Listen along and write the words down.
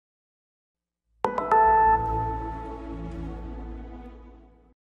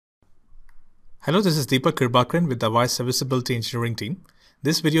Hello, this is Deepak Kirubhakaran with the Avaya Serviceability Engineering team.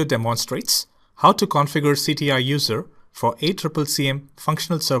 This video demonstrates how to configure CTI user for ACCCM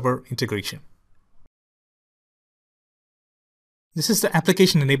Functional Server integration. This is the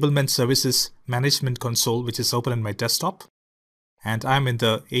Application Enablement Services Management Console, which is open in my desktop. And I'm in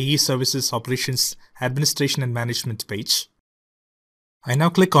the AE Services Operations Administration and Management page. I now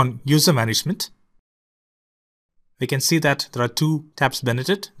click on User Management. We can see that there are two tabs beneath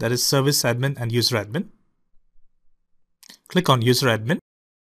it, that is Service Admin and User Admin. Click on User Admin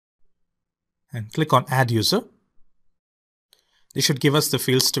and click on Add User. This should give us the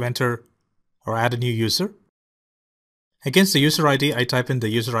fields to enter or add a new user. Against the user ID, I type in the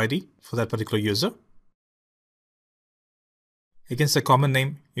user ID for that particular user. Against the common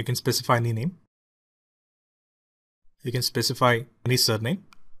name, you can specify any name. You can specify any surname.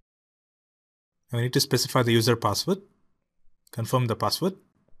 And we need to specify the user password. Confirm the password.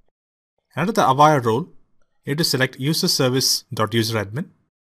 Under the Avaya role, you need to select userservice.useradmin.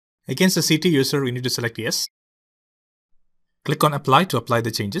 Against the CT user, we need to select yes. Click on Apply to apply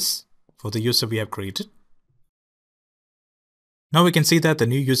the changes for the user we have created. Now we can see that the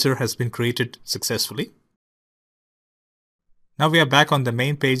new user has been created successfully. Now we are back on the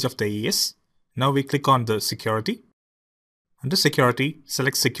main page of the AES. Now we click on the Security. Under Security,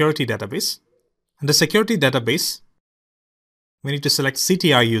 select Security Database. Under Security Database, we need to select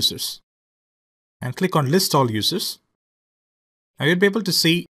CTI users and click on List All Users. Now you'll be able to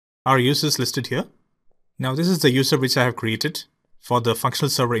see our users listed here. Now this is the user which I have created for the functional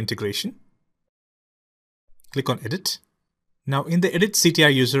server integration. Click on Edit. Now in the Edit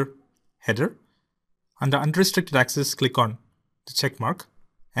CTI user header, under Unrestricted Access, click on the check mark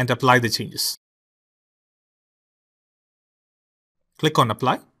and apply the changes. Click on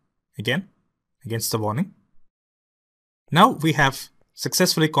Apply again against the warning. Now we have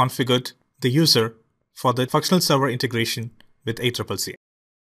successfully configured the user for the functional server integration with ACCCM.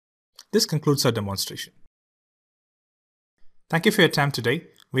 This concludes our demonstration. Thank you for your time today.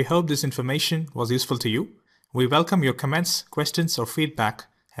 We hope this information was useful to you. We welcome your comments, questions, or feedback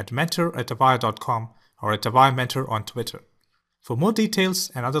at mentor@avaya.com or at Avaya Mentor on Twitter. For more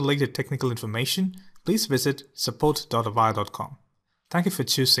details and other related technical information, please visit support.avaya.com. Thank you for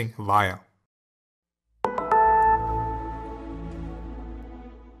choosing Avaya.